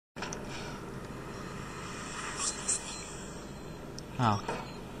Oh.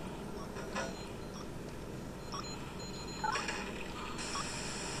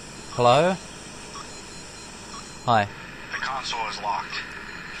 Hello? Hi. The console is locked.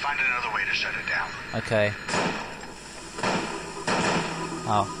 Find another way to shut it down. Okay.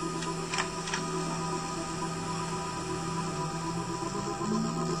 Oh.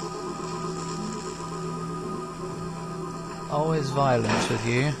 Always violence with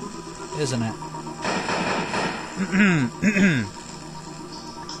you, isn't it?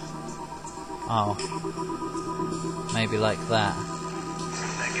 Oh. Maybe like that.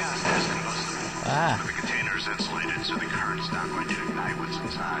 That gas is combustible. Ah. The container is insulated, so the current's not going to ignite what's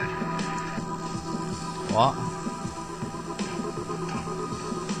inside. What?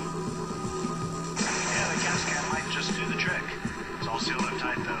 Yeah, the gas can might just do the trick. It's all sealed up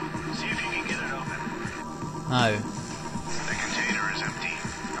tight, though. See if you can get it open. No. The container is empty.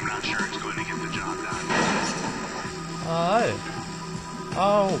 I'm not sure it's going to get the job done. Oh.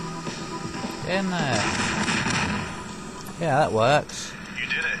 Oh. In there. Yeah, that works. You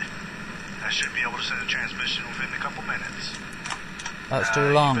did it. I should be able to set a transmission within a couple minutes. That's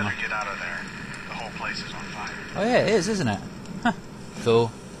too long. You better get out of there. The whole place is on fire. Oh yeah, it is, isn't it? Huh.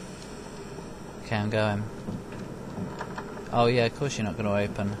 Cool. Okay, I'm going. Oh yeah, of course you're not going to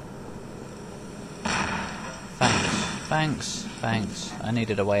open. Thanks. I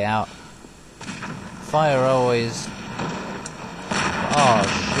needed a way out. Fire always... Oh,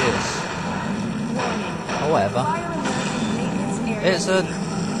 shit. Oh, whatever. It's a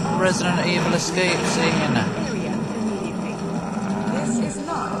Resident Evil escape scene. This is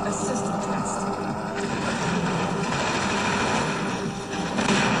not a system test.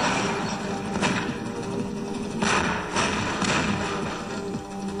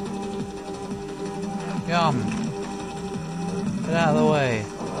 Yum. Get out of the way.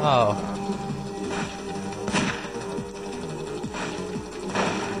 Oh.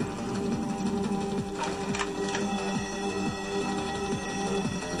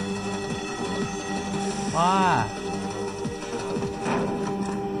 Ah.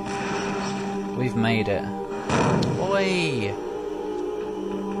 We've made it. Oi.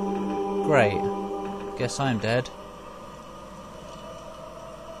 Great. Guess I'm dead.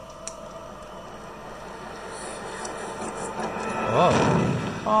 Whoa.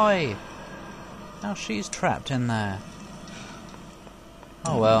 Oi! Now she's trapped in there.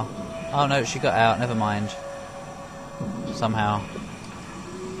 Oh well. Oh no, she got out, never mind. Somehow.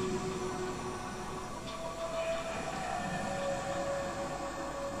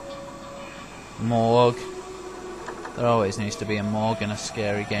 Morgue. There always needs to be a morgue in a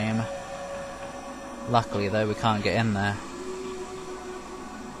scary game. Luckily though, we can't get in there.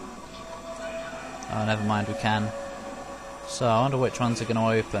 Oh, never mind, we can. So, I wonder which ones are going to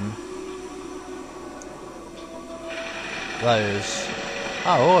open. Those.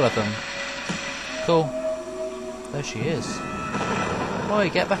 Oh, all of them. Cool. There she is. Boy,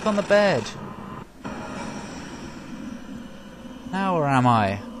 get back on the bed. Now where am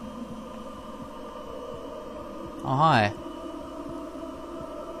I? Oh, hi.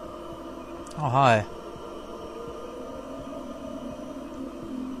 Oh, hi.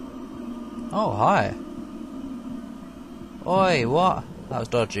 Oh, hi. Oi, what? That was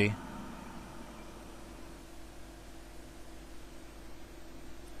dodgy.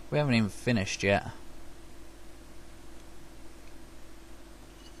 We haven't even finished yet.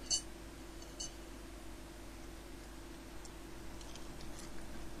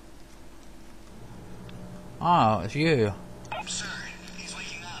 Oh, it's you. Sir, he's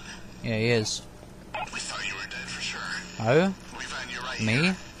waking up. Yeah, he is. We thought you were dead for sure. Oh? We found you right Me?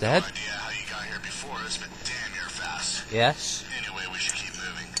 here. Dead? No idea how you got here before us, but damn, you're fast. Yes. Anyway, we should keep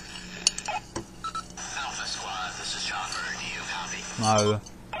moving. Alpha Squad, this is Chopper. Do you copy? No.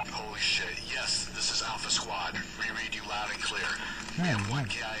 Holy shit, yes, this is Alpha Squad. We read you loud and clear. We Yeah, have one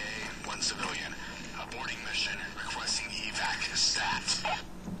yeah. KIA, one civilian. Aborting mission, requesting evac stat.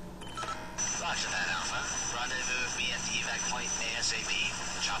 Roger that, Alpha. Rendezvous with me at the evac point ASAP.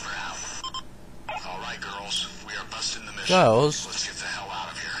 Chopper out. Alright, girls. We are busting the mission. Girls? Let's get the hell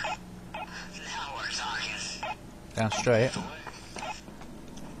out of here. Now we're talking. Down straight.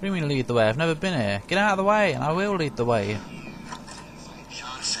 What do you mean lead the way? I've never been here. Get out of the way and I will lead the way.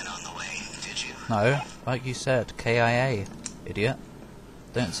 Johnson on the way, did you? No, like you said, KIA, idiot.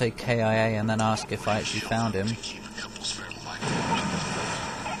 Don't say KIA and then ask if I actually found him. Keep a couple spare life.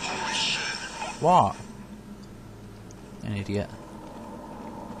 Holy shit. What? An idiot.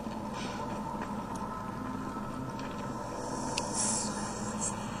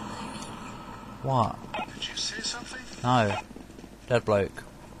 What? Did you say something? No. Dead bloke.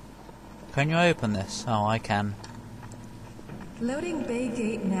 Can you open this? Oh, I can. Loading bay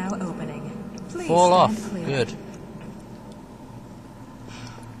gate now opening. Please Fall stand off. clear. Good.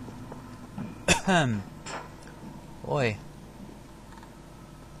 Oi.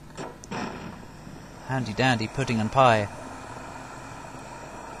 Handy dandy pudding and pie.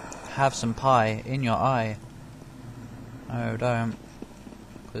 Have some pie in your eye. No, don't.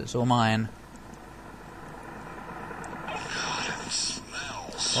 'Cause it's all mine. God, it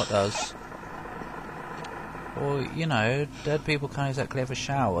smells. What does? Well, you know, dead people can't exactly have a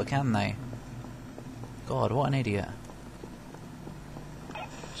shower, can they? God, what an idiot.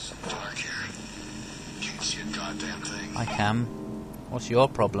 It's dark here. Can't see a goddamn thing. I can. What's your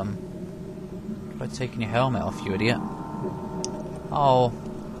problem? Try taking your helmet off, you idiot. Oh,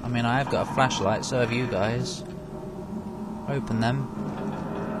 I mean, I have got a flashlight, so have you guys. Open them.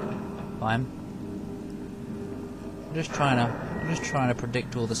 Fine. I'm just trying to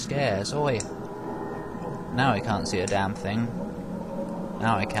predict all the scares. Oi. Now I can't see a damn thing.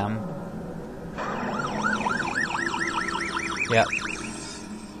 Now I can. Yep.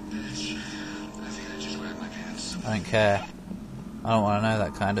 Bitch. I think I just wet my pants. I don't care. I don't want to know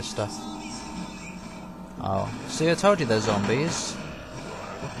that kind of stuff. Oh, see, I told you they're zombies.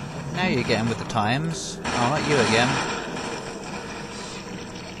 Now you're getting with the times. Oh, not you again.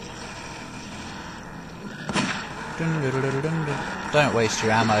 Don't waste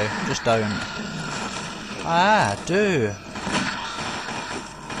your ammo. Just don't. Ah, do.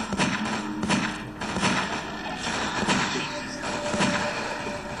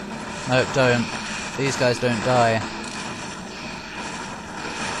 Nope, don't. These guys don't die.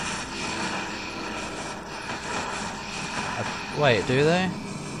 Wait, do they?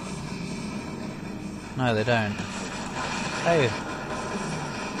 No, they don't. Hey.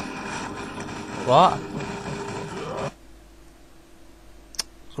 What?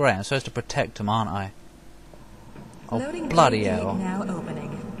 Great, I'm supposed to protect them, aren't I? Oh, Loading bloody bay hell. gate now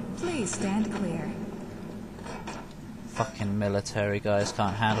opening. Please stand clear. Fucking military guys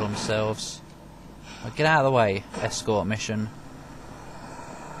can't handle themselves. Well, get out of the way, escort mission.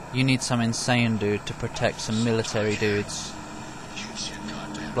 You need some insane dude to protect some military dudes. Can't see a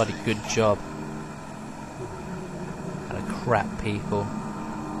goddamn Bloody good job. Kind of crap people.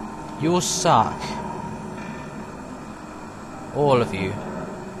 You all suck. All of you.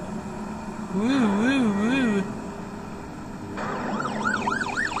 Woo woo woo.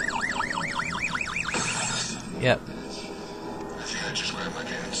 Yep. I think I just wet my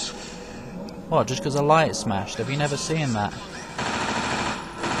pants. What, just because a light smashed? Have you never seen that?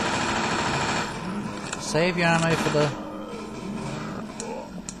 Save your ammo for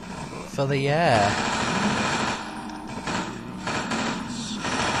the air.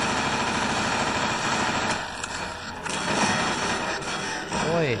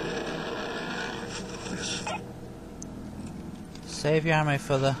 Oi. Save your ammo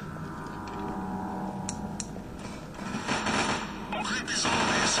for the...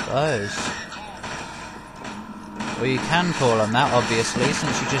 Those. Well, you can call them that, obviously,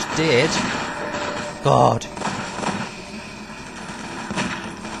 since you just did. God.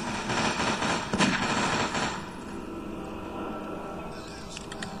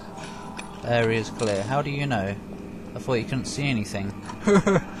 Area is clear. How do you know? I thought you couldn't see anything.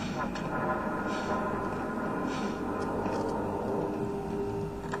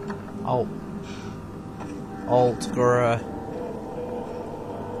 Oh. Alt-gra.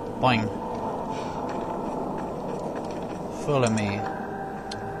 Boing. Follow me.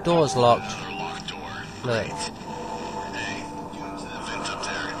 Door's locked. Another locked door. Look. Hey, get into the vent up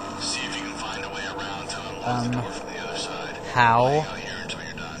there. See if you can find a way around to unlock the door from the other side. How? Hang out here until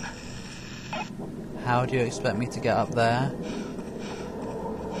you're done. How do you expect me to get up there?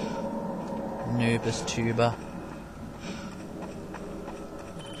 Noobus tuber.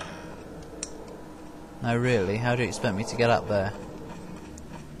 No, really, how do you expect me to get up there?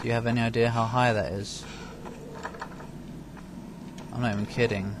 Do you have any idea how high that is? I'm not even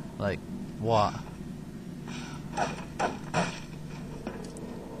kidding. Like, what?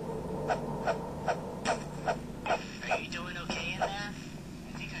 Are you doing okay in there?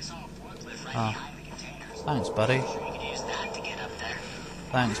 I think I saw a forklift right Ah. behind the containers. Thanks, buddy. You can use that to get up there.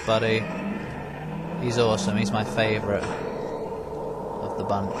 Thanks, buddy. He's awesome. He's my favourite of the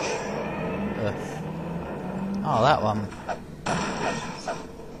bunch. Ugh. Oh, that one.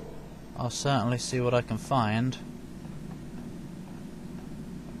 I'll certainly see what I can find.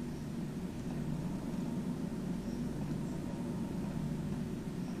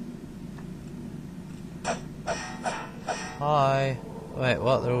 Hi. Wait,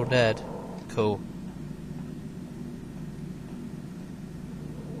 what? They're all dead. Cool.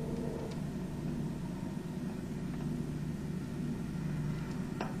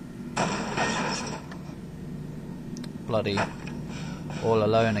 bloody all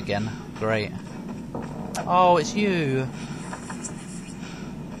alone again. Great. Oh, it's you!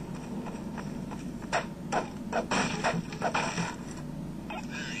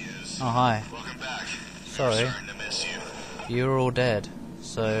 Oh, hi. Welcome back. Sorry. Starting to miss you. You were all dead,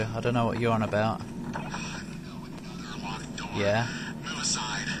 so I don't know what you're on about. Another locked door. Yeah? Move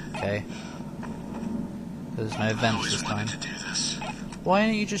aside. Okay. There's no I vents always this time. wanted to do this. Why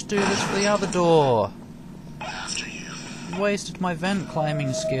don't you just do this for the other door? After you. You wasted my vent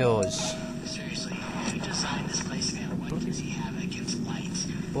climbing skills. Seriously, who designed this place and what does he have against lights?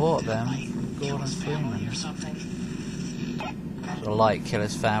 Bought them Light from kill Gordon his family Freeman. or something? The light kill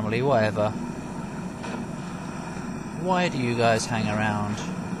his family, whatever. Why do you guys hang around?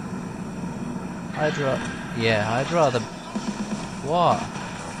 I'd rather... What?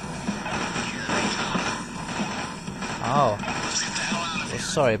 Oh. Let's get the hell out of Well, here.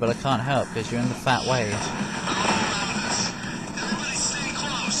 sorry, but I can't help because you're in the fat way. Everybody stay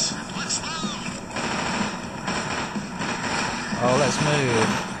close. Let's move. Oh, let's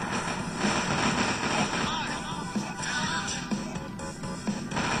move.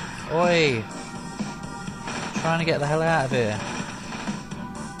 Oi! Trying to get the hell out of here.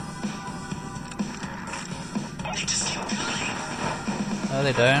 They just keep coming. No,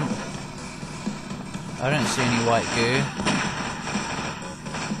 they don't. I don't see any white goo.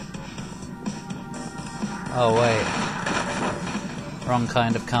 Oh, wait. Wrong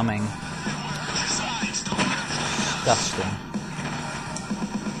kind of coming. Besides, don't get Disgusting.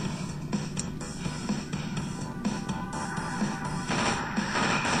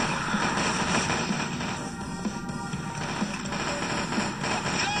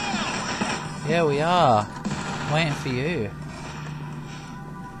 Yeah, we are. Waiting for you.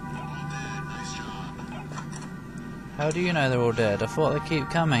 nice job. How do you know they're all dead? I thought they keep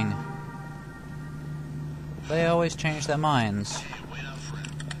coming. They always change their minds. Hey, wait up for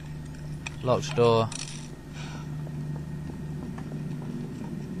it. Locked door.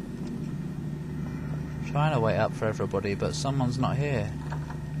 Trying to wait up for everybody, but someone's not here.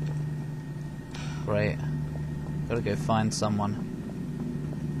 Great. Gotta go find someone.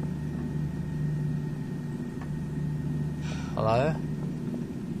 Hello?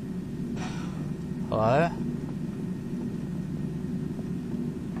 Hello?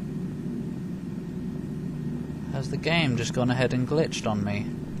 Has the game just gone ahead and glitched on me?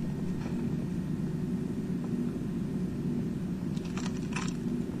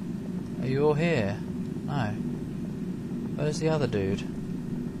 Are you all here? No. Where's the other dude?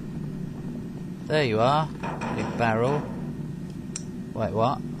 There you are, big barrel. Wait,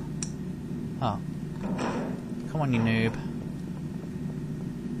 what? Oh. Come on, you noob.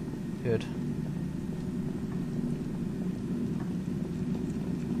 Good.